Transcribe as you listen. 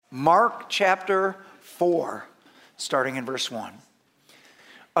Mark chapter 4, starting in verse 1.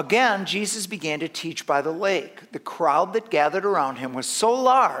 Again, Jesus began to teach by the lake. The crowd that gathered around him was so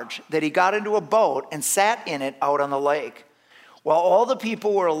large that he got into a boat and sat in it out on the lake, while all the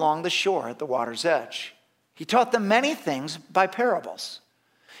people were along the shore at the water's edge. He taught them many things by parables.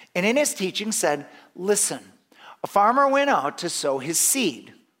 And in his teaching said, "Listen, a farmer went out to sow his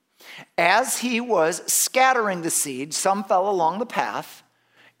seed. As he was scattering the seed, some fell along the path,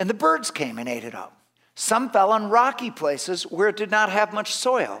 and the birds came and ate it up. Some fell on rocky places where it did not have much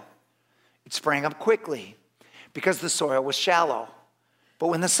soil. It sprang up quickly because the soil was shallow. But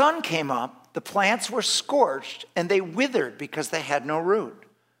when the sun came up, the plants were scorched and they withered because they had no root.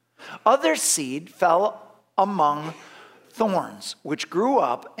 Other seed fell among thorns, which grew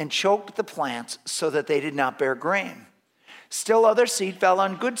up and choked the plants so that they did not bear grain. Still other seed fell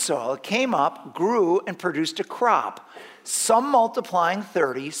on good soil. It came up, grew, and produced a crop, some multiplying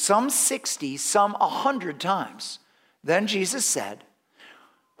 30, some 60, some 100 times. Then Jesus said,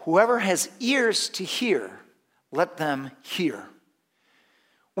 'Whoever has ears to hear, let them hear.'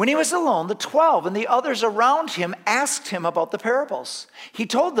 When he was alone, the 12 and the others around him asked him about the parables. He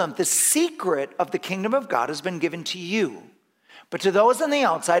told them, 'The secret of the kingdom of God has been given to you. But to those on the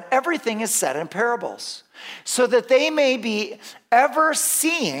outside, everything is said in parables, so that they may be ever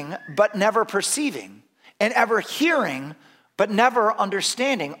seeing but never perceiving, and ever hearing but never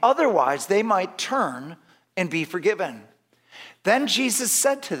understanding. Otherwise, they might turn and be forgiven.' Then Jesus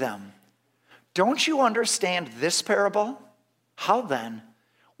said to them, 'Don't you understand this parable? How then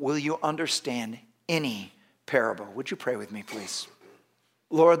will you understand any parable?'" Would you pray with me, please?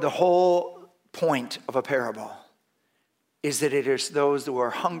 Lord, the whole point of a parable is that it is those who are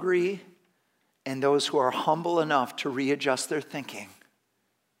hungry and those who are humble enough to readjust their thinking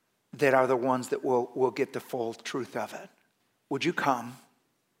that are the ones that will get the full truth of it. Would you come?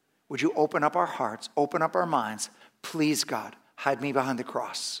 Would you open up our hearts, open up our minds? Please, God, hide me behind the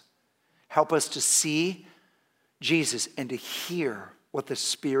cross. Help us to see Jesus and to hear what the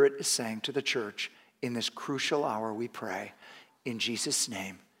Spirit is saying to the church in this crucial hour, we pray. In Jesus'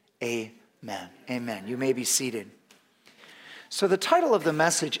 name, amen. Amen. You may be seated. So the title of the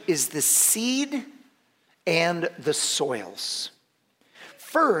message is "The Seed and the Soils."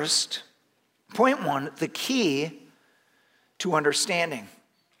 First, point one, the key to understanding.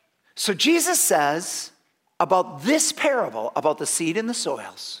 So Jesus says about this parable, about the seed and the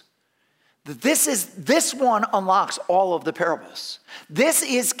soils, that this one unlocks all of the parables. This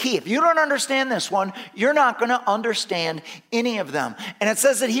is key. If you don't understand this one, you're not going to understand any of them. And it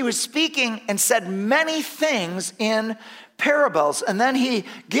says that he was speaking and said many things in parables. And then he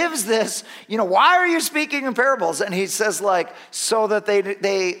gives this, why are you speaking in parables? And he says, so that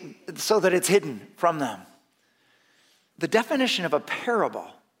it's hidden from them. The definition of a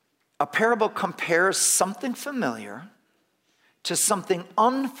parable compares something familiar to something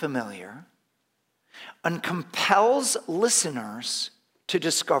unfamiliar and compels listeners to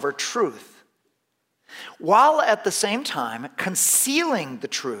discover truth, while at the same time concealing the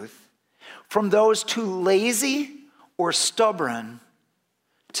truth from those too lazy or stubborn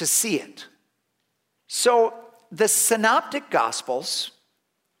to see it. So the synoptic gospels,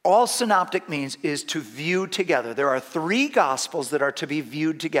 all synoptic means is to view together. There are 3 gospels that are to be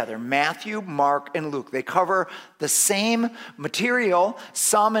viewed together: Matthew, Mark, and Luke. They cover the same material,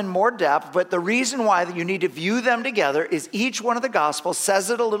 some in more depth, but the reason why that you need to view them together is each one of the gospels says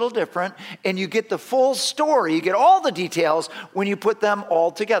it a little different, and you get the full story, you get all the details when you put them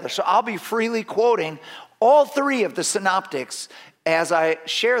all together. So I'll be freely quoting all 3 of the synoptics as I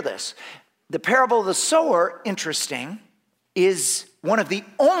share this. The parable of the sower, interesting, is one of the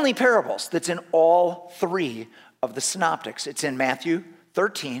only parables that's in all 3 of the synoptics. It's in Matthew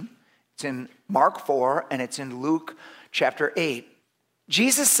 13, it's in Mark 4, and it's in Luke chapter 8.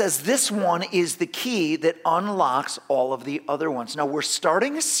 Jesus says this one is the key that unlocks all of the other ones. Now, we're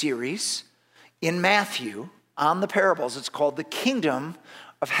starting a series in Matthew on the parables. It's called The Kingdom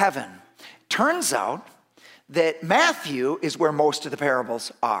of Heaven. Turns out that Matthew is where most of the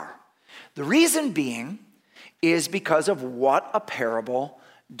parables are. The reason being is because of what a parable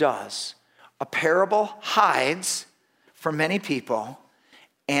does. A parable hides from many people,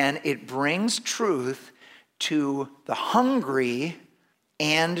 and it brings truth to the hungry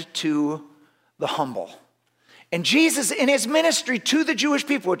and to the humble. And Jesus, in his ministry to the Jewish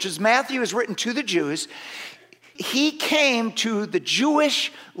people, which is Matthew is written to the Jews, he came to the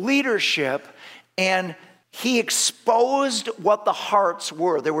Jewish leadership and he exposed what the hearts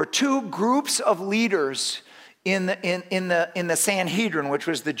were. There were 2 groups of leaders in the Sanhedrin, which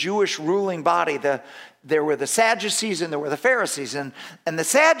was the Jewish ruling body. There were the Sadducees and there were the Pharisees. And the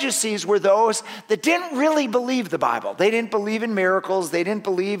Sadducees were those that didn't really believe the Bible. They didn't believe in miracles. They didn't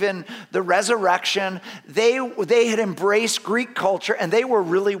believe in the resurrection. They had embraced Greek culture, and they were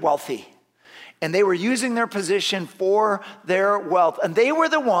really wealthy. And they were using their position for their wealth. And they were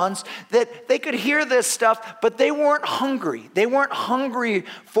the ones that they could hear this stuff, but they weren't hungry. They weren't hungry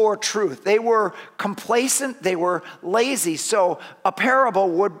for truth. They were complacent. They were lazy. So a parable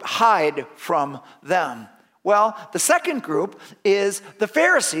would hide from them. Well, the second group is the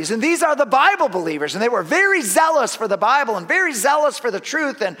Pharisees, and these are the Bible believers, and they were very zealous for the Bible and very zealous for the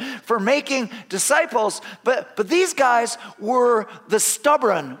truth and for making disciples, but these guys were the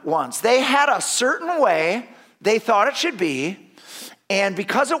stubborn ones. They had a certain way they thought it should be, and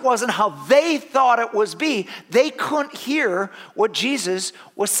because it wasn't how they thought it was they couldn't hear what Jesus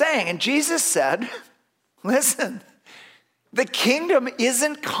was saying. And Jesus said, listen, the kingdom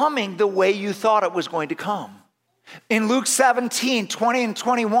isn't coming the way you thought it was going to come. In Luke 17, 20 and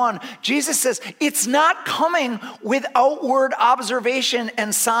 21, Jesus says, it's not coming with outward observation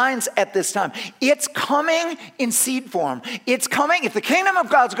and signs at this time. It's coming in seed form. It's coming, if the kingdom of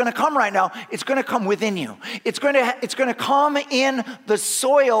God's going to come right now, it's going to come within you. It's going to come in the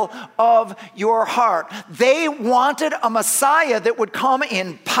soil of your heart. They wanted a Messiah that would come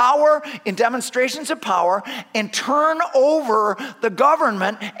in power, in demonstrations of power, and turn over the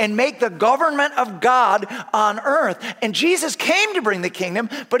government and make the government of God on earth. And Jesus came to bring the kingdom,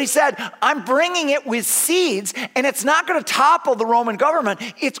 but he said, I'm bringing it with seeds, and it's not going to topple the Roman government.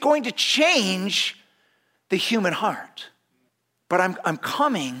 It's going to change the human heart. But I'm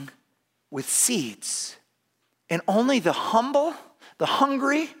coming with seeds. And only the humble, the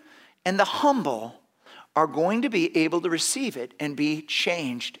hungry, and the humble are going to be able to receive it and be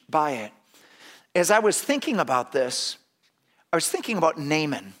changed by it. As I was thinking about this, I was thinking about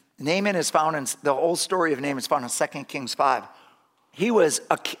Naaman. Naaman is found in, the whole story of Naaman is found in 2 Kings 5. He was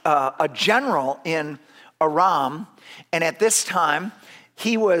a general in Aram, and at this time,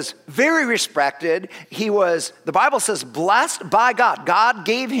 he was very respected. He was, the Bible says, blessed by God. God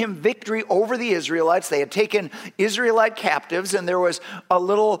gave him victory over the Israelites. They had taken Israelite captives, and there was a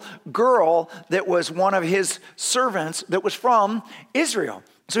little girl that was one of his servants that was from Israel.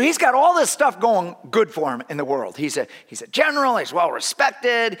 So he's got all this stuff going good for him in the world. He's a general, he's well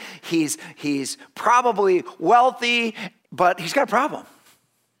respected, he's probably wealthy, but he's got a problem.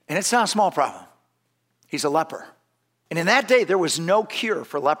 And it's not a small problem. He's a leper. And in that day, there was no cure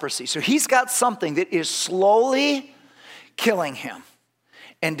for leprosy. So he's got something that is slowly killing him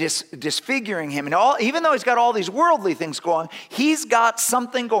and disfiguring him. And even though he's got all these worldly things going, he's got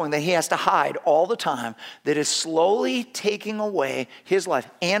something going that he has to hide all the time that is slowly taking away his life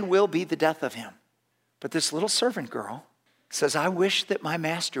and will be the death of him. But this little servant girl says, I wish that my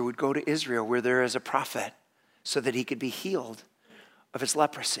master would go to Israel where there is a prophet so that he could be healed of his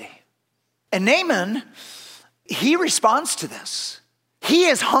leprosy. And Naaman, he responds to this. He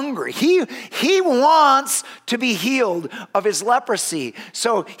is hungry. He wants to be healed of his leprosy.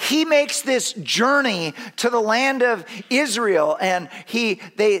 So he makes this journey to the land of Israel, and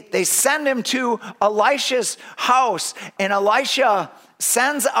they send him to Elisha's house, and Elisha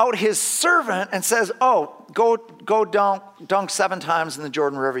sends out his servant and says, oh, go dunk 7 times in the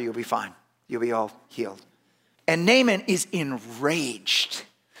Jordan River, you'll be fine. You'll be all healed. And Naaman is enraged.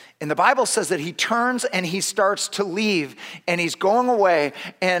 And the Bible says that he turns and he starts to leave, and he's going away.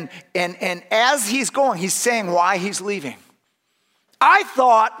 And as he's going, he's saying why he's leaving. I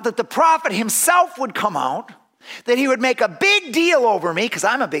thought that the prophet himself would come out, that he would make a big deal over me, because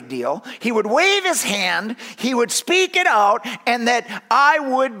I'm a big deal. He would wave his hand, he would speak it out, and that I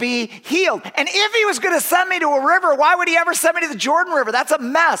would be healed. And if he was going to send me to a river, why would he ever send me to the Jordan River? That's a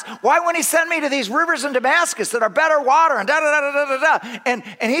mess. Why wouldn't he send me to these rivers in Damascus that are better water and da-da-da-da-da-da?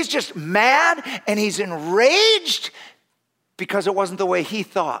 And he's just mad, and he's enraged because it wasn't the way he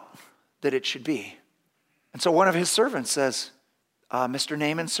thought that it should be. And so one of his servants says, Mr.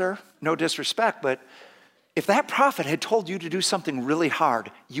 Naaman, sir, no disrespect, but if that prophet had told you to do something really hard,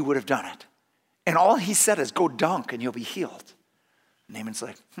 you would have done it. And all he said is, go dunk and you'll be healed. Naaman's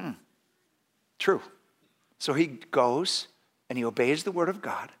like, true. So he goes and he obeys the word of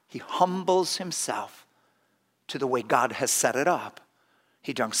God. He humbles himself to the way God has set it up.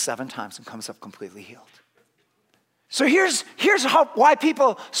 He dunks 7 times and comes up completely healed. So here's why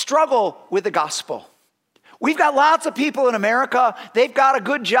people struggle with the gospel. We've got lots of people in America, they've got a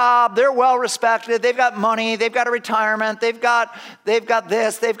good job, they're well respected, they've got money, they've got a retirement, they've got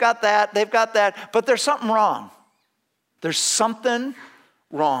this, they've got that, but there's something wrong. There's something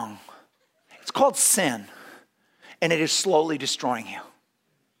wrong. It's called sin. and it is slowly destroying you,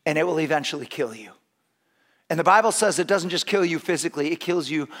 and it will eventually kill you. And the Bible says it doesn't just kill you physically, it kills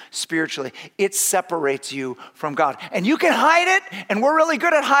you spiritually. It separates you from God. And you can hide it, and we're really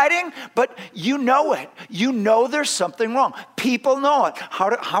good at hiding, but you know it. You know there's something wrong. People know it.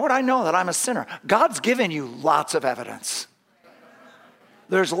 How would I know that I'm a sinner? God's given you lots of evidence.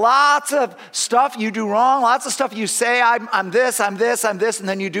 There's lots of stuff you do wrong, lots of stuff you say, I'm this, and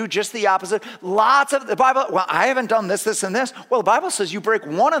then you do just the opposite. Lots of the Bible, well, I haven't done this, and this. Well, the Bible says you break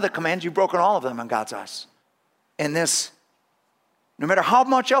one of the commands, you've broken all of them in God's eyes. And this, no matter how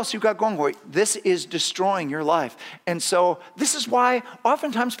much else you got going for you, this is destroying your life. And so this is why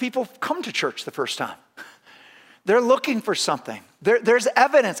oftentimes people come to church the first time. They're looking for something. There's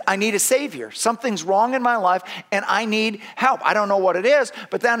evidence. I need a Savior. Something's wrong in my life, and I need help. I don't know what it is,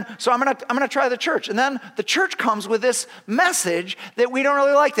 but then, so I'm gonna try the church. And then the church comes with this message that we don't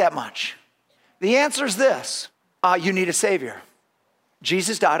really like that much. The answer is this: you need a Savior.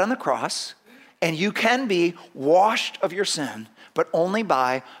 Jesus died on the cross. And you can be washed of your sin, but only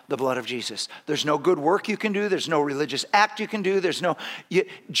by the blood of Jesus. There's no good work you can do. There's no religious act you can do.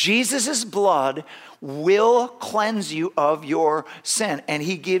 Jesus' blood will cleanse you of your sin, and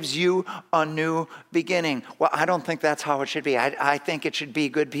he gives you a new beginning. Well, I don't think that's how it should be. I think it should be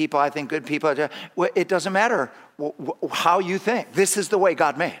good people. I think good people, it doesn't matter how you think. This is the way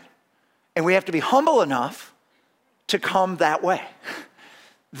God made. And we have to be humble enough to come that way.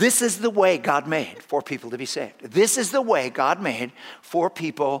 This is the way God made for people to be saved. This is the way God made for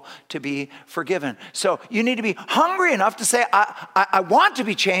people to be forgiven. So you need to be hungry enough to say, I want to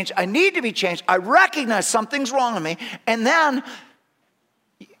be changed. I need to be changed. I recognize something's wrong in me. And then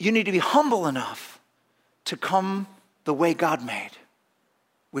you need to be humble enough to come the way God made,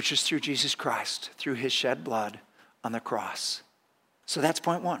 which is through Jesus Christ, through his shed blood on the cross. So that's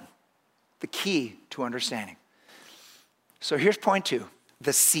point one, the key to understanding. So here's point two.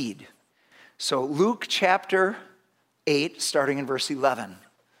 The seed. So Luke chapter 8, starting in verse 11.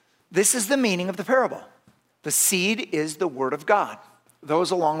 This is the meaning of the parable. The seed is the word of God. Those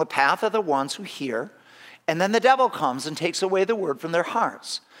along the path are the ones who hear, and then the devil comes and takes away the word from their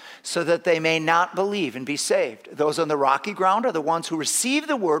hearts, so that they may not believe and be saved. Those on the rocky ground are the ones who receive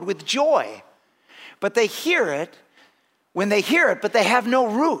the word with joy, but they hear it, but they have no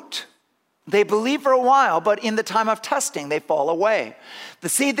root. They believe for a while, but in the time of testing, they fall away. The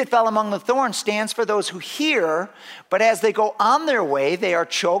seed that fell among the thorns stands for those who hear, but as they go on their way, they are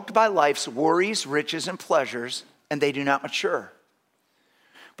choked by life's worries, riches, and pleasures, and they do not mature.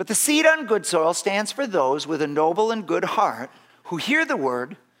 But the seed on good soil stands for those with a noble and good heart who hear the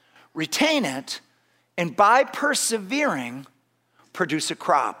word, retain it, and by persevering, produce a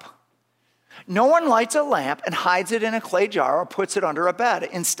crop. No one lights a lamp and hides it in a clay jar or puts it under a bed.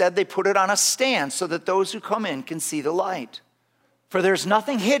 Instead, they put it on a stand so that those who come in can see the light. For there's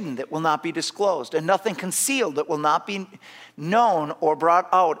nothing hidden that will not be disclosed, and nothing concealed that will not be known or brought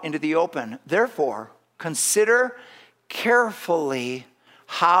out into the open. Therefore, consider carefully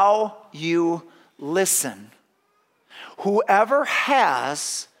how you listen. Whoever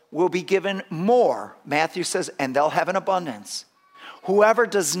has will be given more. Matthew says, and they'll have an abundance. Whoever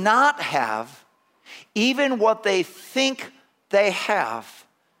does not have, even what they think they have,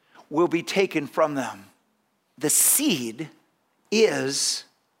 will be taken from them. The seed is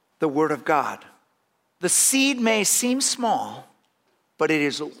the word of God. The seed may seem small, but it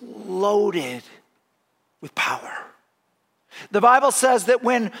is loaded with power. The Bible says that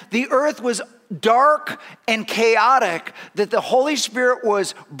when the earth was dark and chaotic, that the Holy Spirit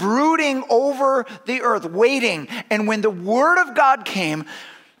was brooding over the earth, waiting. And when the word of God came,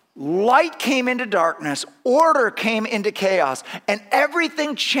 light came into darkness, order came into chaos, and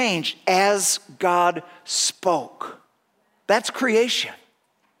everything changed as God spoke. That's creation.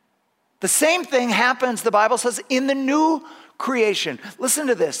 The same thing happens, the Bible says, in the new creation. Listen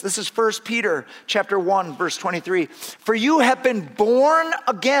to this. This is 1 Peter chapter 1, verse 23. For you have been born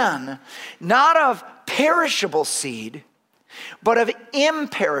again, not of perishable seed, but of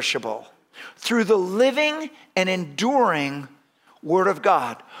imperishable, through the living and enduring word of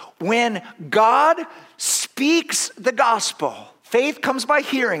God. When God speaks the gospel, faith comes by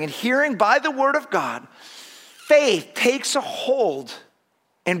hearing, and hearing by the word of God. Faith takes a hold,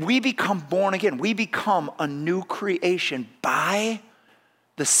 and we become born again. We become a new creation by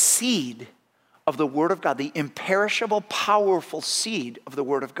the seed of the word of God, the imperishable, powerful seed of the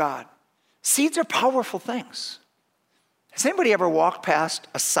word of God. Seeds are powerful things. Has anybody ever walked past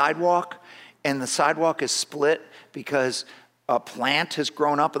a sidewalk and the sidewalk is split because a plant has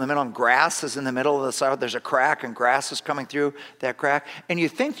grown up in the middle and grass is in the middle of the sidewalk? There's a crack and grass is coming through that crack. And you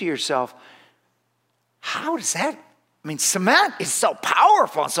think to yourself, how does that I mean, cement is so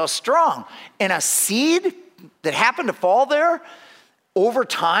powerful and so strong. And a seed that happened to fall there over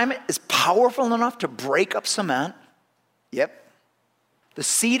time is powerful enough to break up cement. Yep. The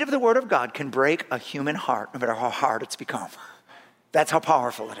seed of the word of God can break a human heart, no matter how hard it's become. That's how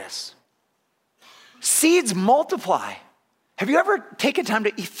powerful it is. Seeds multiply. Have you ever taken time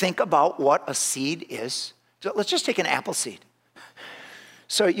to think about what a seed is? Let's just take an apple seed.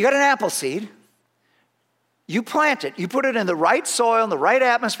 So you got an apple seed. You plant it. You put it in the right soil, in the right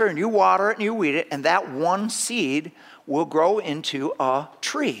atmosphere, and you water it and you weed it, and that one seed will grow into a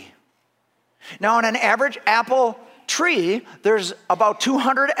tree. Now, on an average apple tree, there's about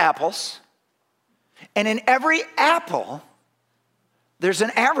 200 apples. And in every apple, there's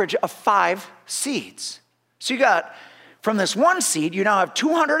an average of 5 seeds. So you got, from this one seed, you now have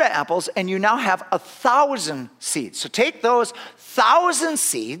 200 apples, and you now have 1,000 seeds. So take those 1,000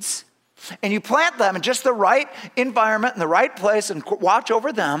 seeds, and you plant them in just the right environment, in the right place, and watch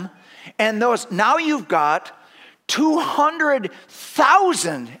over them. And those, now you've got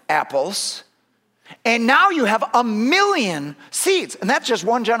 200,000 apples, and now you have 1,000,000 seeds. And that's just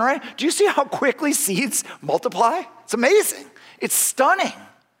one generation. Do you see how quickly seeds multiply? It's amazing. It's stunning.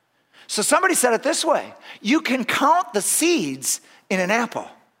 So somebody said it this way: you can count the seeds in an apple,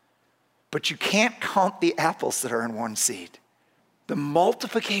 but you can't count the apples that are in one seed. The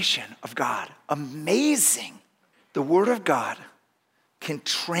multiplication of God, amazing. The word of God can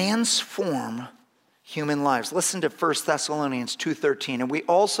transform human lives. Listen to 1 Thessalonians 2:13. And we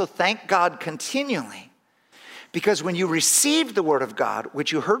also thank God continually, because when you received the word of God,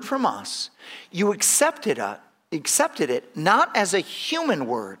 which you heard from us, you accepted it not as a human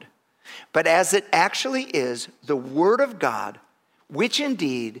word, but as it actually is, the word of God, which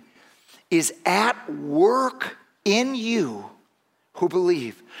indeed is at work in you who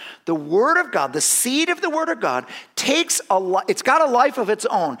believe. The word of God, the seed of the word of God, it's got a life of its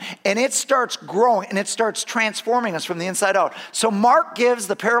own, and it starts growing, and it starts transforming us from the inside out. So Mark gives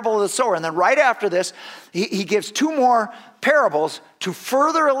the parable of the sower, and then right after this, he gives 2 more parables to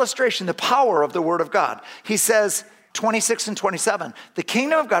further illustration the power of the word of God. He says, 26 and 27, the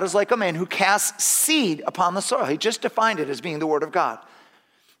kingdom of God is like a man who casts seed upon the soil. He just defined it as being the word of God.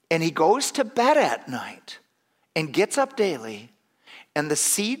 And he goes to bed at night and gets up daily, and the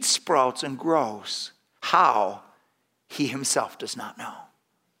seed sprouts and grows. How? He himself does not know.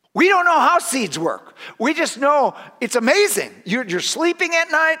 We don't know how seeds work. We just know it's amazing. You're sleeping at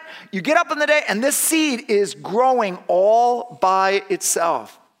night, you get up in the day, and this seed is growing all by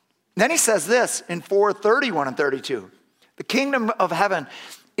itself. Then he says this in 4:31 and 32. The kingdom of heaven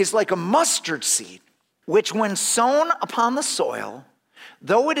is like a mustard seed, which when sown upon the soil,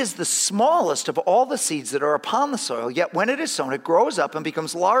 though it is the smallest of all the seeds that are upon the soil, yet when it is sown, it grows up and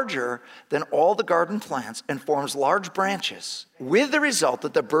becomes larger than all the garden plants and forms large branches, with the result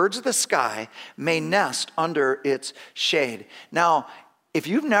that the birds of the sky may nest under its shade. Now, if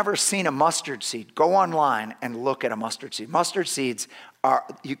you've never seen a mustard seed, go online and look at a mustard seed. Mustard seeds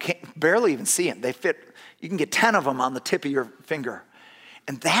you can't barely even see them. They fit, you can get 10 of them on the tip of your finger.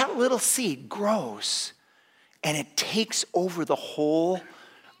 And that little seed grows, and it takes over the whole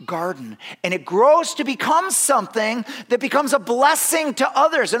garden. And it grows to become something that becomes a blessing to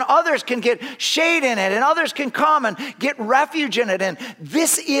others. And others can get shade in it. And others can come and get refuge in it. And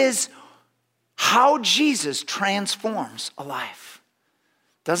this is how Jesus transforms a life.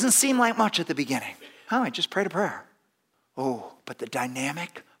 Doesn't seem like much at the beginning. Oh, I just prayed a prayer. Oh, but the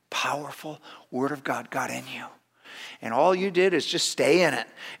dynamic, powerful word of God got in you. And all you did is just stay in it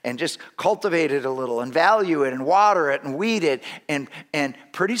and just cultivate it a little and value it and water it and weed it. And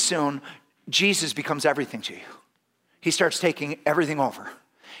pretty soon, Jesus becomes everything to you. He starts taking everything over.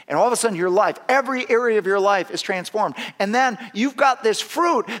 And all of a sudden, your life, every area of your life is transformed. And then you've got this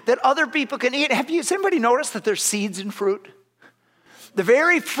fruit that other people can eat. Has anybody noticed that there's seeds in fruit? The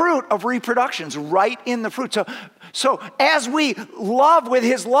very fruit of reproduction is right in the fruit. So as we love with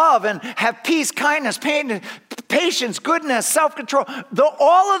his love and have peace, kindness, patience, goodness, self-control,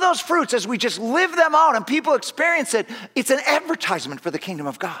 all of those fruits, as we just live them out and people experience it, it's an advertisement for the kingdom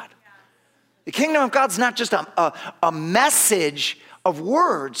of God. The kingdom of God's not just a message of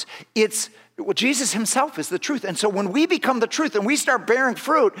words. Jesus himself is the truth. And so when we become the truth and we start bearing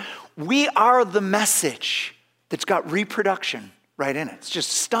fruit, we are the message that's got reproduction right in it. It's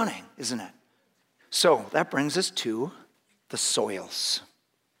just stunning, isn't it? So that brings us to the soils.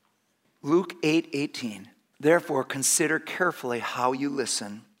 Luke 8:18. Therefore, consider carefully how you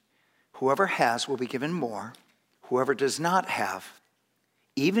listen. Whoever has will be given more. Whoever does not have,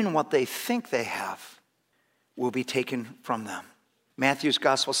 even what they think they have, will be taken from them. Matthew's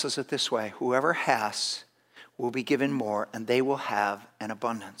gospel says it this way: whoever has will be given more, and they will have an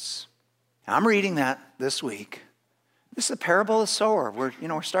abundance. I'm reading that this week. This is the parable of the sower.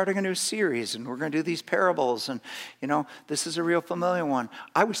 We're starting a new series, and we're going to do these parables, and this is a real familiar one.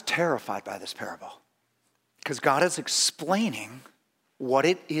 I was terrified by this parable because God is explaining what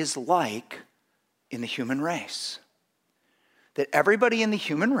it is like in the human race. That everybody in the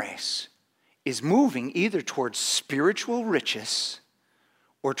human race is moving either towards spiritual riches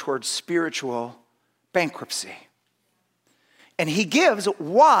or towards spiritual bankruptcy. And he gives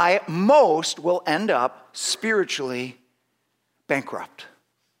why most will end up spiritually bankrupt.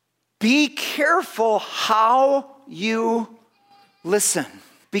 Be careful how you listen,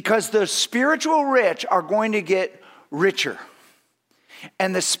 because the spiritual rich are going to get richer,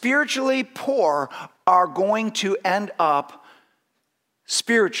 and the spiritually poor are going to end up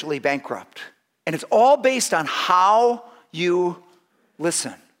spiritually bankrupt. And it's all based on how you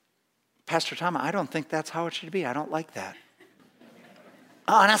listen. Pastor Tom, I don't think that's how it should be. I don't like that.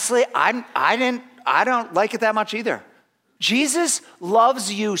 Honestly, I don't like it that much either. Jesus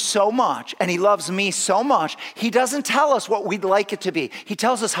loves you so much, and he loves me so much, he doesn't tell us what we'd like it to be. He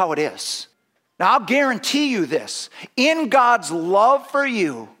tells us how it is. Now, I'll guarantee you this. In God's love for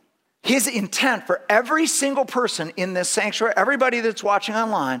you, his intent for every single person in this sanctuary, everybody that's watching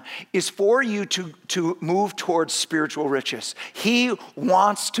online, is for you to move towards spiritual riches. He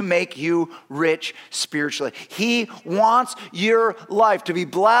wants to make you rich spiritually. He wants your life to be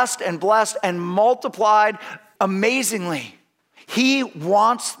blessed and multiplied amazingly. He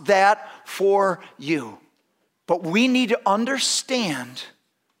wants that for you. But we need to understand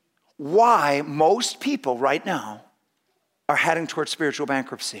why most people right now are heading towards spiritual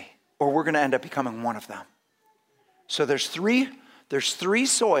bankruptcy, or we're going to end up becoming one of them. So there's three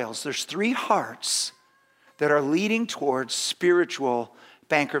soils, there's three hearts that are leading towards spiritual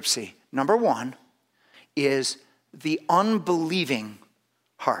bankruptcy. Number one is the unbelieving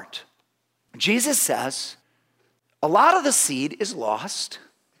heart. Jesus says a lot of the seed is lost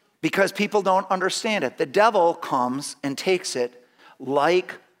because people don't understand it. The devil comes and takes it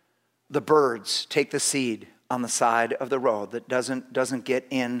like the birds take the seed on the side of the road that doesn't get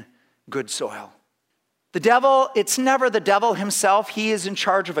in good soil. The devil, it's never the devil himself. He is in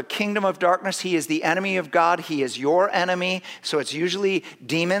charge of a kingdom of darkness. He is the enemy of God. He is your enemy. So it's usually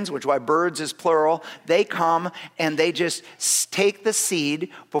demons, which is why birds is plural. They come and they just take the seed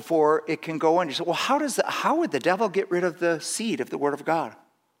before it can go in. You say, well, how would the devil get rid of the seed of the word of God?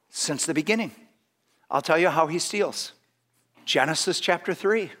 Since the beginning. I'll tell you how he steals. Genesis chapter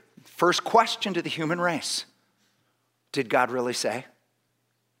 3. First question to the human race. Did God really say?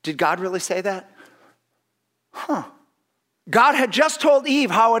 Did God really say that? God had just told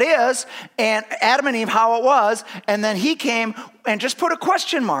Eve how it is, and Adam and Eve how it was, and then he came and just put a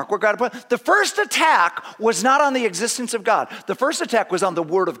question mark where God put. The first attack was not on the existence of God. The first attack was on the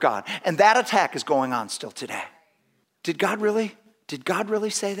word of God, and that attack is going on still today. Did God really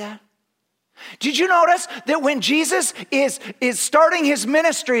say that? Did you notice that when Jesus is starting his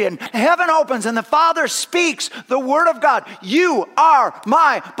ministry and heaven opens and the Father speaks the word of God, you are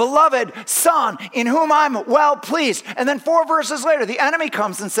my beloved Son in whom I'm well pleased. And then 4 verses later, the enemy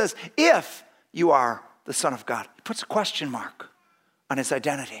comes and says, if you are the Son of God. He puts a question mark on his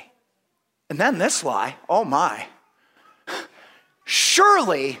identity. And then this lie, oh my,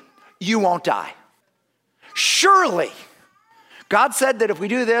 surely you won't die. Surely. God said that if we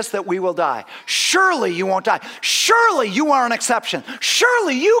do this, that we will die. Surely you won't die. Surely you are an exception.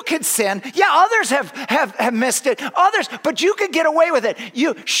 Surely you could sin. Yeah, others have missed it. Others, but you could get away with it.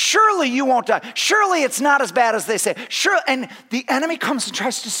 Surely you won't die. Surely it's not as bad as they say. Sure, and the enemy comes and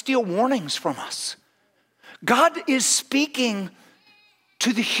tries to steal warnings from us. God is speaking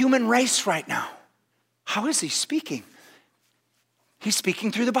to the human race right now. How is he speaking? He's speaking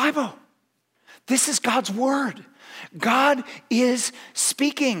through the Bible. This is God's word. God is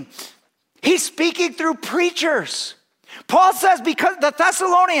speaking. He's speaking through preachers. Paul says, because the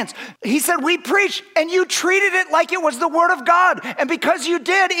Thessalonians, he said, we preach and you treated it like it was the word of God. And because you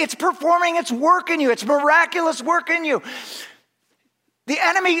did, it's performing its work in you. It's miraculous work in you. The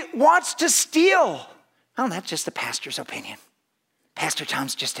enemy wants to steal. Oh, that's just the pastor's opinion. Pastor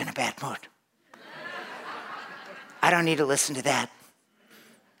Tom's just in a bad mood. I don't need to listen to that.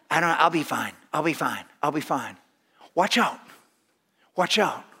 I'll be fine. I'll be fine. Watch out. Watch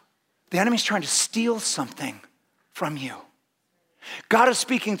out. The enemy's trying to steal something from you. God is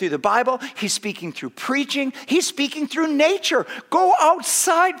speaking through the Bible. He's speaking through preaching. He's speaking through nature. Go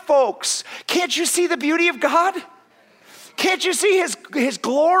outside, folks. Can't you see the beauty of God? Can't you see his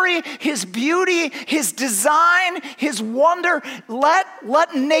glory, his beauty, his design, his wonder?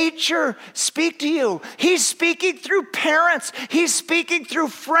 Let nature speak to you. He's speaking through parents. He's speaking through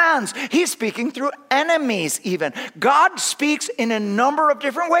friends. He's speaking through enemies even. God speaks in a number of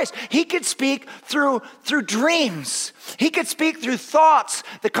different ways. He could speak through dreams. He could speak through thoughts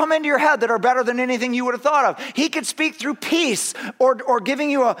that come into your head that are better than anything you would have thought of. He could speak through peace or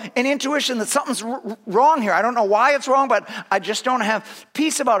giving you an intuition that something's wrong here. I don't know why it's wrong, but I just don't have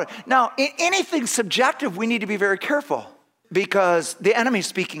peace about it. Now, in anything subjective, we need to be very careful because the enemy's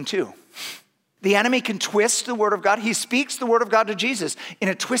speaking too. The enemy can twist the word of God. He speaks the word of God to Jesus in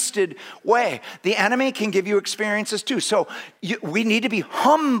a twisted way. The enemy can give you experiences too. So we need to be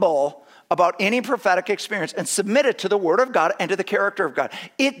humble about any prophetic experience and submit it to the word of God and to the character of God.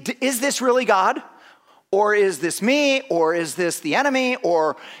 Is this really God? Or is this me? Or is this the enemy?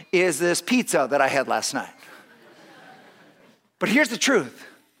 Or is this pizza that I had last night? But here's the truth.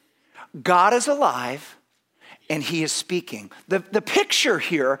 God is alive and he is speaking. The picture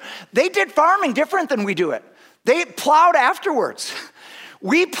here, they did farming different than we do it. They plowed afterwards.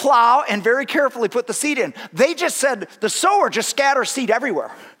 We plow and very carefully put the seed in. They just said, the sower just scatters seed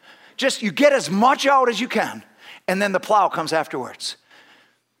everywhere. Just you get as much out as you can, and then the plow comes afterwards.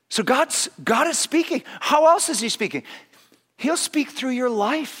 So God is speaking. How else is he speaking? He'll speak through your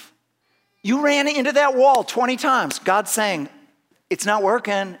life. You ran into that wall 20 times. God's saying, it's not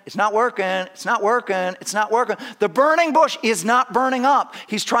working, it's not working, it's not working, it's not working. The burning bush is not burning up.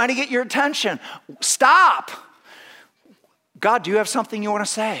 He's trying to get your attention. Stop. God, do you have something you want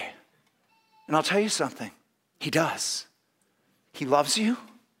to say? And I'll tell you something. He does. He loves you.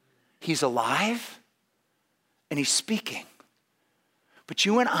 He's alive, and he's speaking. But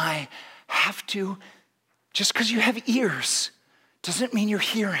you and I have to, just because you have ears, doesn't mean you're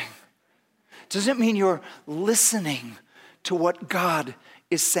hearing. Doesn't mean you're listening to what God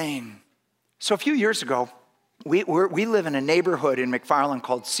is saying. So a few years ago, we live in a neighborhood in McFarland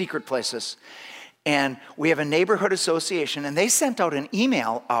called Secret Places. And we have a neighborhood association, and they sent out an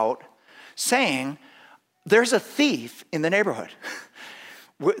email out saying, there's a thief in the neighborhood.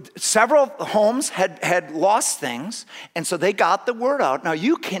 Several homes had lost things, and so they got the word out. Now,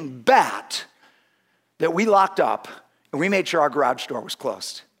 you can bet that we locked up, and we made sure our garage door was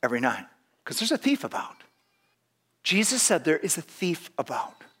closed every night, because there's a thief about. Jesus said there is a thief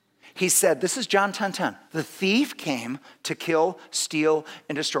about. He said, this is John 10:10. The thief came to kill, steal,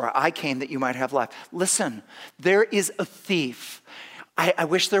 and destroy. I came that you might have life. Listen, there is a thief. I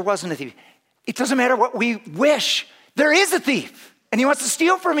wish there wasn't a thief. It doesn't matter what we wish. There is a thief. And he wants to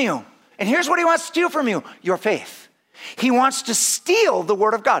steal from you. And here's what he wants to steal from you, your faith. He wants to steal the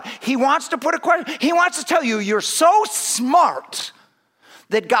word of God. He wants to put a question. He wants to tell you you're so smart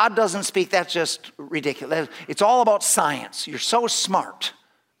that God doesn't speak. That's just ridiculous. It's all about science. You're so smart.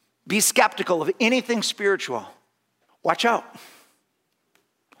 Be skeptical of anything spiritual. Watch out.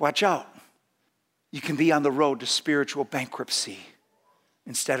 Watch out. You can be on the road to spiritual bankruptcy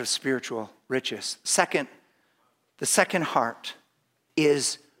instead of spiritual riches. The second heart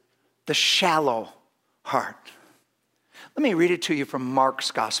is the shallow heart. Let me read it to you from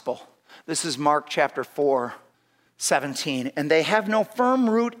Mark's gospel. This is Mark chapter 4:17. And they have no firm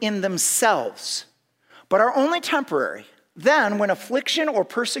root in themselves, but are only temporary. Then when affliction or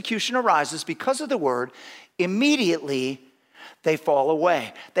persecution arises because of the word, immediately they fall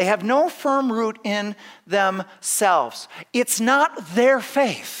away. They have no firm root in themselves. It's not their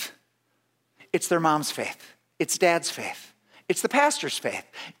faith. It's their mom's faith. It's dad's faith. It's the pastor's faith.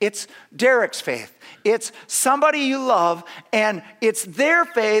 It's Derek's faith. It's somebody you love, and it's their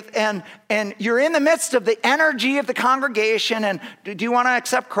faith, and you're in the midst of the energy of the congregation, and do you want to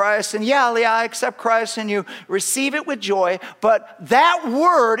accept Christ? And yeah, I accept Christ, and you receive it with joy, but that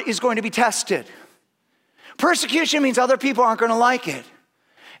word is going to be tested. Persecution means other people aren't going to like it.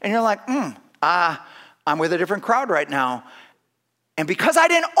 And you're like, I'm with a different crowd right now. And because I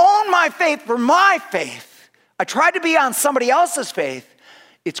didn't own my faith for my faith, I tried to be on somebody else's faith,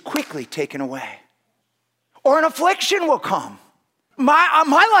 it's quickly taken away. Or an affliction will come.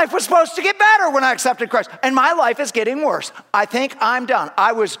 My life was supposed to get better when I accepted Christ, and my life is getting worse. I think I'm done.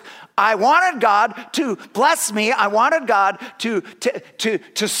 I wanted God to bless me. I wanted God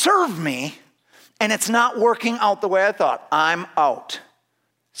to serve me, and it's not working out the way I thought. I'm out.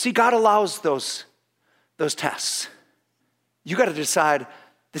 See, God allows those tests. You got to decide,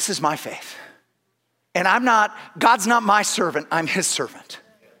 this is my faith. And God's not my servant, I'm his servant.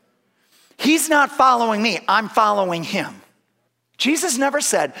 He's not following me, I'm following him. Jesus never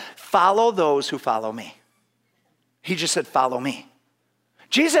said, follow those who follow me. He just said, follow me.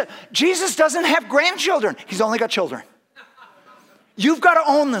 Jesus doesn't have grandchildren, he's only got children. You've got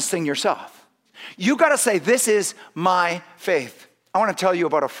to own this thing yourself. You've got to say, this is my faith. I want to tell you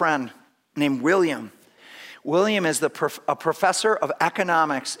about a friend named William. William is a professor of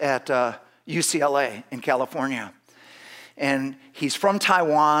economics at UCLA in California. And he's from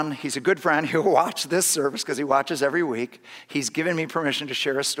Taiwan. He's a good friend. He'll watch this service because he watches every week. He's given me permission to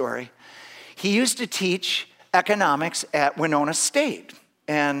share a story. He used to teach economics at Winona State.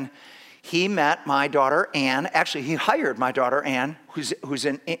 And he met my daughter, Ann. Actually, he hired my daughter, Ann, who was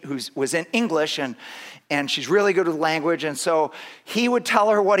in English, and she's really good with language. And so he would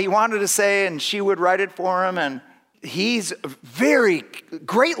tell her what he wanted to say, and she would write it for him. And he's a very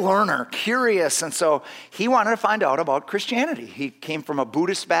great learner, curious. And so he wanted to find out about Christianity. He came from a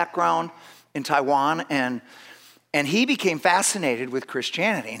Buddhist background in Taiwan, and he became fascinated with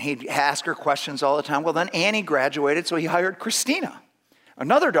Christianity. And he'd ask her questions all the time. Well, then Annie graduated, so he hired Christina,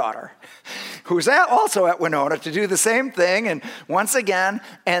 another daughter, who was also at Winona, to do the same thing. And once again,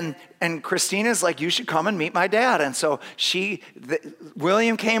 and Christina's like, you should come and meet my dad. And so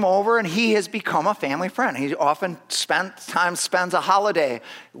William came over, and he has become a family friend. He often spends a holiday,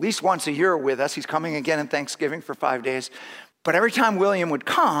 at least once a year, with us. He's coming again in Thanksgiving for 5 days. But every time William would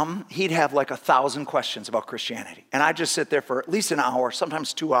come, he'd have like 1,000 questions about Christianity. And I'd just sit there for at least an hour,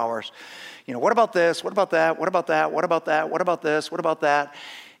 sometimes 2 hours. You know, what about this? What about that? What about that? What about that? What about this? What about that?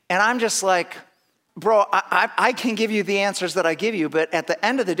 And I'm just like, bro, I can give you the answers that I give you, but at the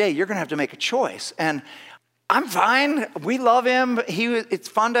end of the day, you're going to have to make a choice. And I'm fine. We love him. It's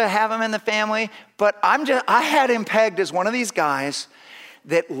fun to have him in the family. But I had him pegged as one of these guys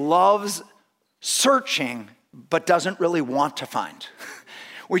that loves searching but doesn't really want to find.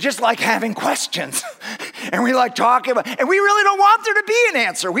 We just like having questions, and we like talking about, and we really don't want there to be an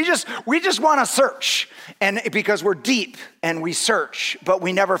answer. We just want to search, and because we're deep and we search, but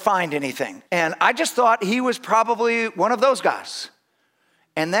we never find anything. And I just thought he was probably one of those guys.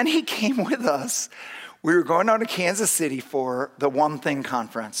 And then he came with us. We were going down to Kansas City for the One Thing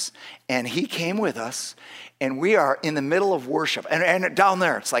conference, and he came with us, and we are in the middle of worship, and down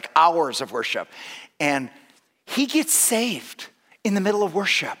there it's like hours of worship, and he gets saved in the middle of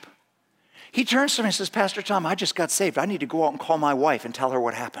worship. He turns to me and says, Pastor Tom, I just got saved. I need to go out and call my wife and tell her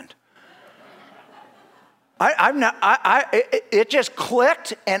what happened. It just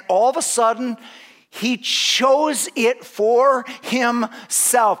clicked, and all of a sudden, he chose it for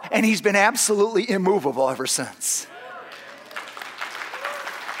himself, and he's been absolutely immovable ever since.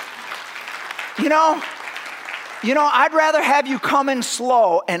 You know, I'd rather have you come in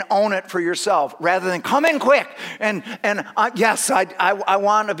slow and own it for yourself rather than come in quick and yes, I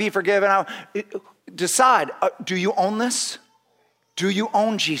want to be forgiven. Decide, do you own this? Do you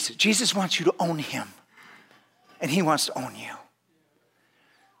own Jesus? Jesus wants you to own him, and he wants to own you.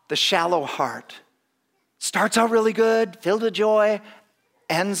 The shallow heart starts out really good, filled with joy,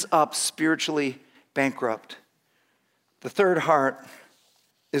 ends up spiritually bankrupt. The third heart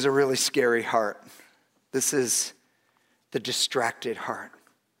is a really scary heart. This is the distracted heart.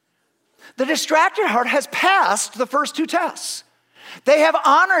 The distracted heart has passed the first two tests. They have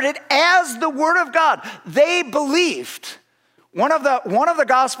honored it as the Word of God. They believed. One of the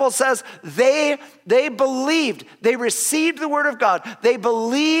Gospels says they believed. They received the Word of God. They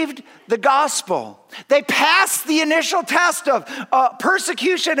believed the gospel. They passed the initial test of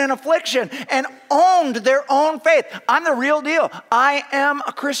persecution and affliction and owned their own faith. I'm the real deal. I am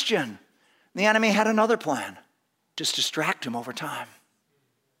a Christian. The enemy had another plan. Just distract them over time.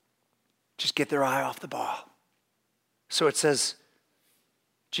 Just get their eye off the ball. So it says,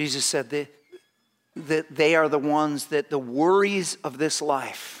 Jesus said that they are the ones that the worries of this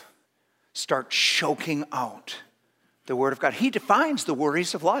life start choking out the Word of God. He defines the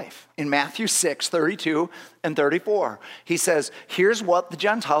worries of life in Matthew 6, 32 and 34. He says, here's what the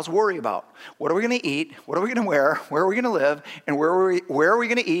Gentiles worry about. What are we going to eat? What are we going to wear? Where are we going to live? And where are we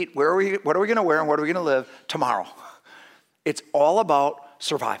going to eat? What are we going to wear? And what are we going to live tomorrow? It's all about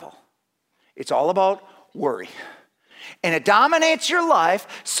survival. It's all about worry. And it dominates your life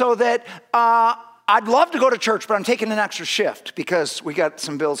so that I'd love to go to church, but I'm taking an extra shift because we got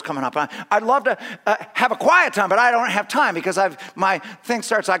some bills coming up. I'd love to have a quiet time, but I don't have time because my thing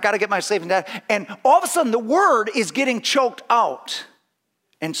starts, I got to get my sleep and that. And all of a sudden, the word is getting choked out.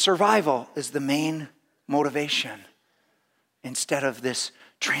 And survival is the main motivation instead of this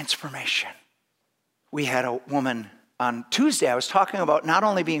transformation. We had a woman on Tuesday, I was talking about not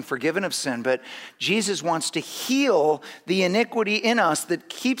only being forgiven of sin, but Jesus wants to heal the iniquity in us that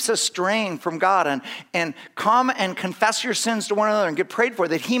keeps us straying from God, and come and confess your sins to one another and get prayed for,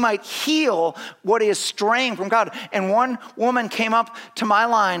 that he might heal what is straying from God. And one woman came up to my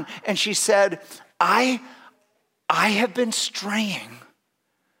line and she said, I I have been straying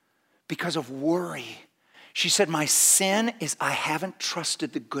because of worry. She said, my sin is I haven't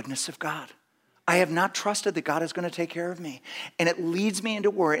trusted the goodness of God. I have not trusted that God is going to take care of me. And it leads me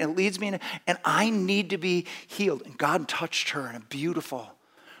into worry. And it leads me into, and I need to be healed. And God touched her in a beautiful,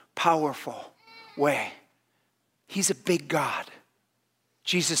 powerful way. He's a big God.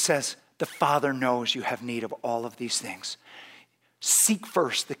 Jesus says, the Father knows you have need of all of these things. Seek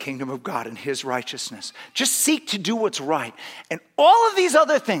first the kingdom of God and his righteousness. Just seek to do what's right. And all of these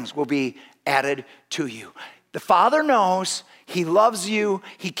other things will be added to you. The Father knows, he loves you,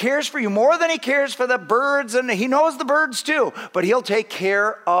 he cares for you more than he cares for the birds, and he knows the birds too, but he'll take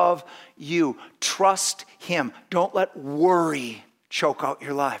care of you. Trust him. Don't let worry choke out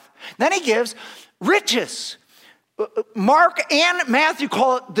your life. Then he gives riches. Mark and Matthew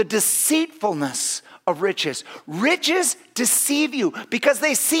call it the deceitfulness of riches. Riches deceive you because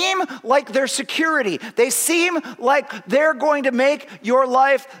they seem like their security. They seem like they're going to make your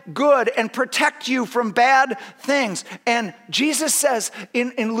life good and protect you from bad things. And Jesus says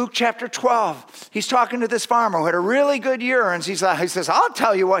in Luke chapter 12, he's talking to this farmer who had a really good year, and he says, I'll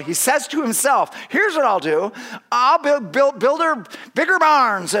tell you what, he says to himself, here's what I'll do. I'll build her bigger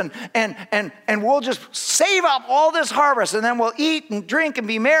barns and we'll just save up all this harvest, and then we'll eat and drink and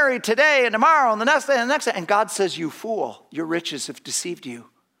be merry today and tomorrow and the next day and the next day. And God says, you fool. Your riches have deceived you.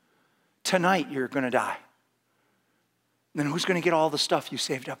 Tonight you're going to die. Then who's going to get all the stuff you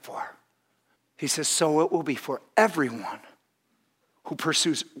saved up for? He says, so it will be for everyone who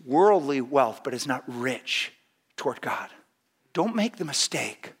pursues worldly wealth but is not rich toward God. Don't make the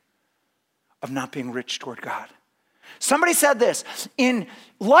mistake of not being rich toward God. Somebody said this,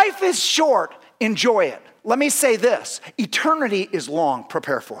 life is short, enjoy it. Let me say this, eternity is long,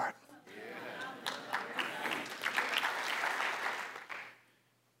 prepare for it.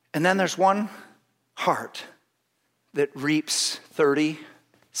 And then there's one heart that reaps 30,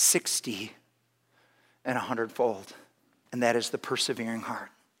 60, and 100-fold. And that is the persevering heart.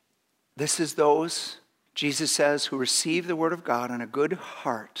 This is those, Jesus says, who receive the word of God in a good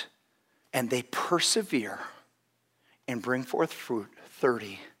heart, and they persevere and bring forth fruit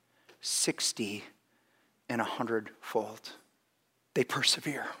 30, 60, and 100-fold. They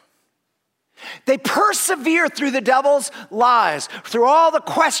persevere. They persevere through the devil's lies, through all the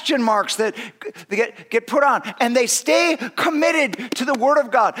question marks that get put on, and they stay committed to the Word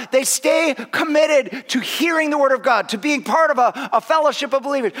of God. They stay committed to hearing the Word of God, to being part of a fellowship of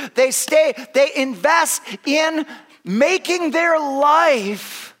believers. They invest in making their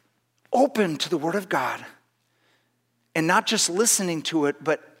life open to the Word of God, and not just listening to it,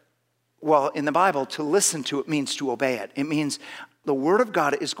 but, well, in the Bible, to listen to it means to obey it. It means the Word of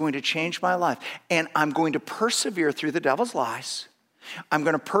God is going to change my life, and I'm going to persevere through the devil's lies. I'm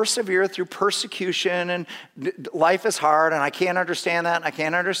going to persevere through persecution, and life is hard, and I can't understand that, and I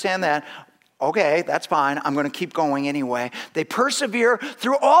can't understand that. Okay, that's fine. I'm going to keep going anyway. They persevere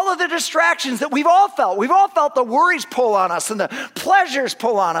through all of the distractions that we've all felt. We've all felt the worries pull on us and the pleasures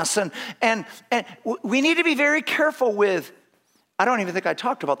pull on us, and we need to be very careful with, I don't even think I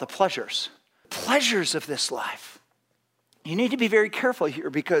talked about the pleasures of this life. You need to be very careful here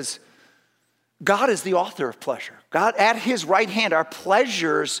because God is the author of pleasure. God, at his right hand are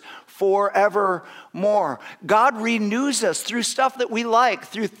pleasures forevermore. God renews us through stuff that we like,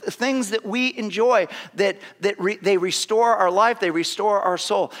 through things that we enjoy, they restore our life, they restore our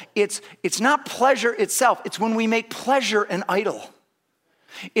soul. It's not pleasure itself. It's when we make pleasure an idol.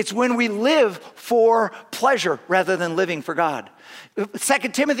 It's when we live for pleasure rather than living for God. 2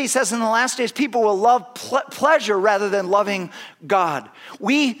 Timothy says in the last days, people will love pleasure rather than loving God.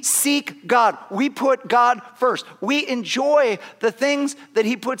 We seek God. We put God first. We enjoy the things that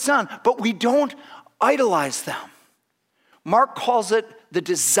he puts on, but we don't idolize them. Mark calls it the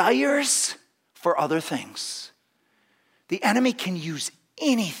desires for other things. The enemy can use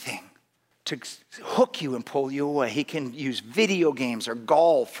anything to hook you and pull you away. He can use video games or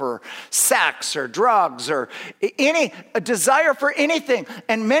golf or sex or drugs or a desire for anything.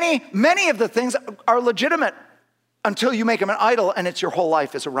 And many of the things are legitimate until you make them an idol, and it's your whole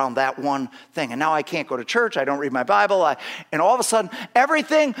life is around that one thing. And now I can't go to church. I don't read my Bible. And all of a sudden,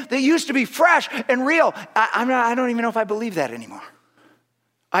 everything that used to be fresh and real, I don't even know if I believe that anymore.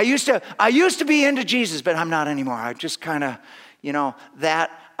 I used to be into Jesus, but I'm not anymore. I just kind of,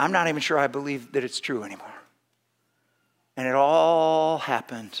 that I'm not even sure I believe that it's true anymore. And it all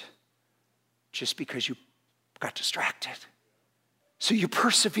happened just because you got distracted. So you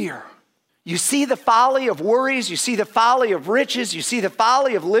persevere. You see the folly of worries, you see the folly of riches, you see the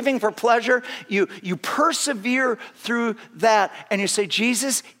folly of living for pleasure. You persevere through that and you say,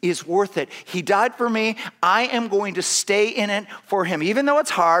 Jesus is worth it. He died for me. I am going to stay in it for him. Even though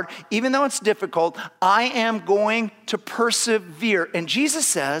it's hard, even though it's difficult, I am going to persevere. And Jesus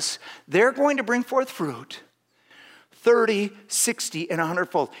says they're going to bring forth fruit 30, 60, and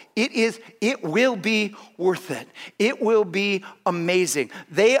 100-fold. It will be worth it. It will be amazing.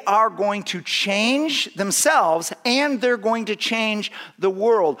 They are going to change themselves and they're going to change the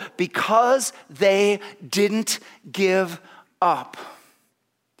world because they didn't give up.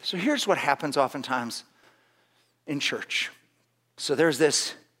 So here's what happens oftentimes in church. So there's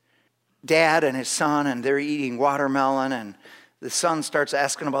this dad and his son and they're eating watermelon and the son starts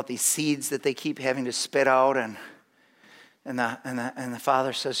asking about these seeds that they keep having to spit out and the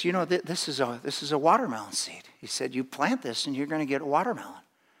father says, you know, this is a watermelon seed. He said, you plant this and you're going to get a watermelon.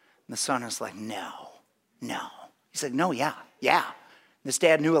 And the son is like, no. He said, no, yeah. This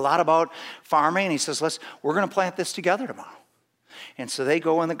dad knew a lot about farming, and he says, we're going to plant this together tomorrow. And so they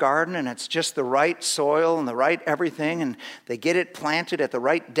go in the garden, and it's just the right soil and the right everything, and they get it planted at the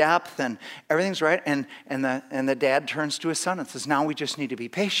right depth, and everything's right. And the dad turns to his son and says, now we just need to be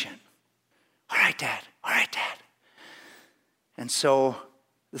patient. All right, Dad. And so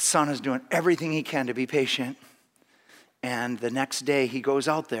the son is doing everything he can to be patient. And the next day he goes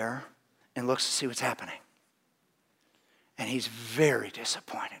out there and looks to see what's happening. And he's very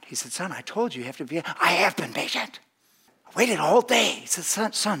disappointed. He said, son, I told you have to be, I have been patient. I waited a whole day. He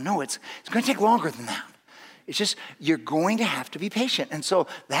said, son, no, it's going to take longer than that. It's just, you're going to have to be patient. And so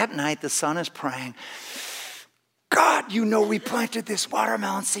that night the son is praying, God, you know we planted this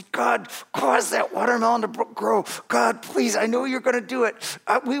watermelon seed. God, cause that watermelon to grow. God, please, I know you're going to do it.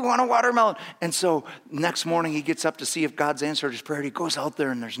 We want a watermelon. And so next morning he gets up to see if God's answered his prayer. He goes out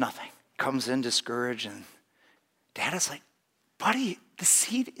there and there's nothing. Comes in discouraged and Dad is like, buddy, the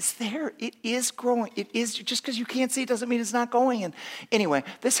seed is there. It is growing. It is, just because you can't see it doesn't mean it's not going. And anyway,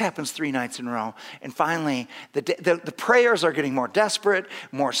 this happens 3 nights in a row. And finally, the prayers are getting more desperate,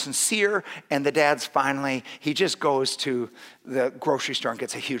 more sincere. And the dad's finally, he just goes to the grocery store and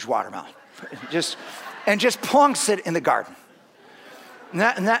gets a huge watermelon. and just plunks it in the garden.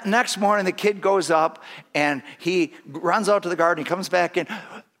 Next morning, the kid goes up and he runs out to the garden. He comes back in.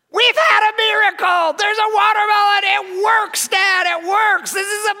 We've had a miracle. There's a watermelon. It works, Dad. It works. This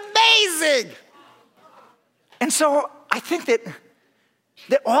is amazing. And so I think that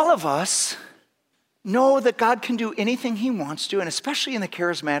all of us know that God can do anything he wants to, and especially in the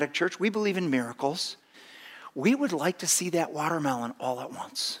charismatic church, we believe in miracles. We would like to see that watermelon all at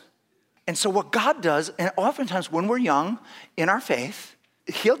once. And so what God does, and oftentimes when we're young in our faith,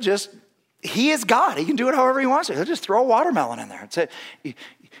 he is God. He can do it however he wants to. He'll just throw a watermelon in there and say,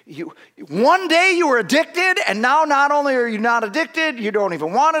 one day you were addicted, and now not only are you not addicted, you don't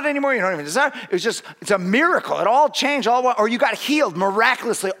even want it anymore, you don't even desire it. It's a miracle. It all changed, or you got healed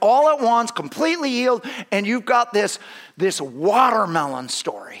miraculously all at once, completely healed, and you've got this watermelon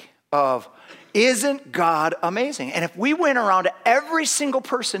story of, isn't God amazing? And if we went around to every single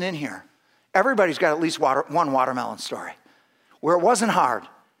person in here, everybody's got at least one watermelon story where it wasn't hard.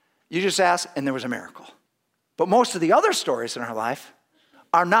 You just asked, and there was a miracle. But most of the other stories in our life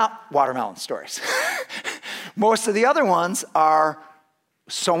are not watermelon stories. Most of the other ones are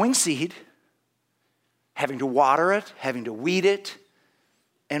sowing seed, having to water it, having to weed it,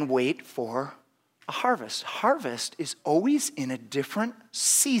 and wait for a harvest. Harvest is always in a different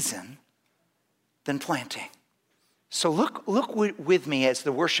season than planting. So look with me as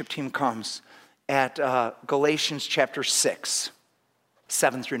the worship team comes at Galatians chapter 6,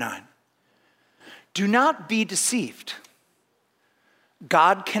 7 through 9. Do not be deceived.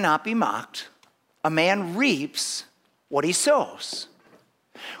 God cannot be mocked. A man reaps what he sows.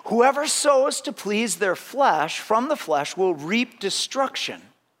 Whoever sows to please their flesh from the flesh will reap destruction.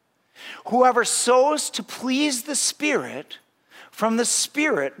 Whoever sows to please the Spirit from the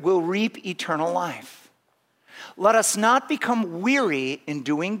Spirit will reap eternal life. Let us not become weary in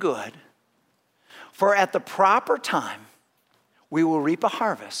doing good, for at the proper time we will reap a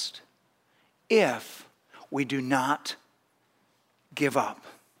harvest if we do not give up.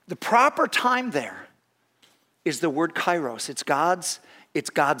 The proper time there is the word kairos. It's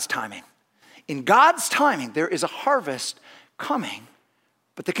God's timing. In God's timing, there is a harvest coming.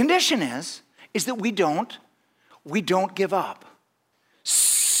 But the condition is that we don't give up.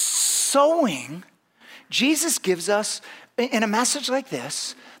 Sowing, Jesus gives us, in a message like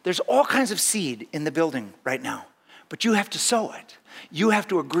this, there's all kinds of seed in the building right now, but you have to sow it. You have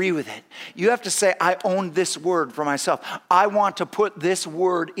to agree with it. You have to say, I own this word for myself. I want to put this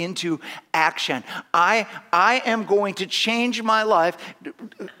word into action. I am going to change my life,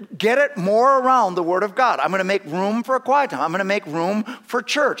 get it more around the word of God. I'm going to make room for a quiet time. I'm going to make room for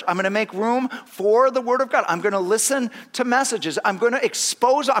church. I'm going to make room for the word of God. I'm going to listen to messages. I'm going to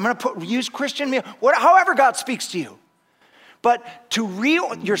expose, I'm going to use Christian media, however God speaks to you. But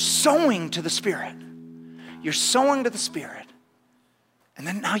you're sowing to the Spirit. You're sowing to the Spirit. And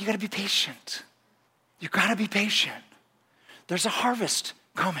then now you got to be patient. You got to be patient. There's a harvest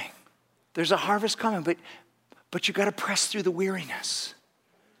coming. There's a harvest coming, but you got to press through the weariness.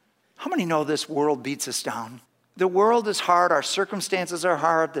 How many know this world beats us down? The world is hard. Our circumstances are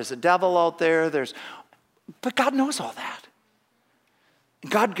hard. There's a devil out there. But God knows all that. And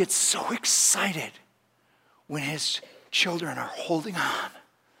God gets so excited when his children are holding on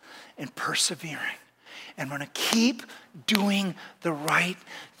and persevering and want to keep doing the right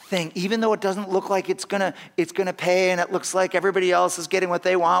thing, even though it doesn't look like it's gonna pay, and it looks like everybody else is getting what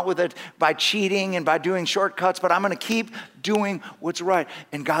they want with it by cheating and by doing shortcuts, but I'm gonna keep doing what's right.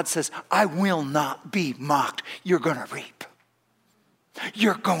 And God says, I will not be mocked. You're gonna reap.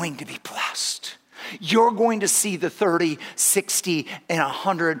 You're going to be blessed. You're going to see the 30, 60, and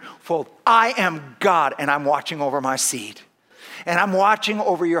 100-fold. I am God, and I'm watching over my seed. And I'm watching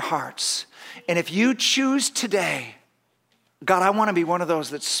over your hearts. And if you choose today, God, I want to be one of those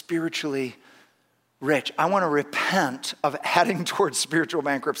that's spiritually rich. I want to repent of heading towards spiritual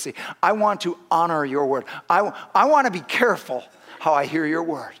bankruptcy. I want to honor your word. I want to be careful how I hear your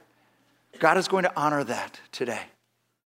word. God is going to honor that today.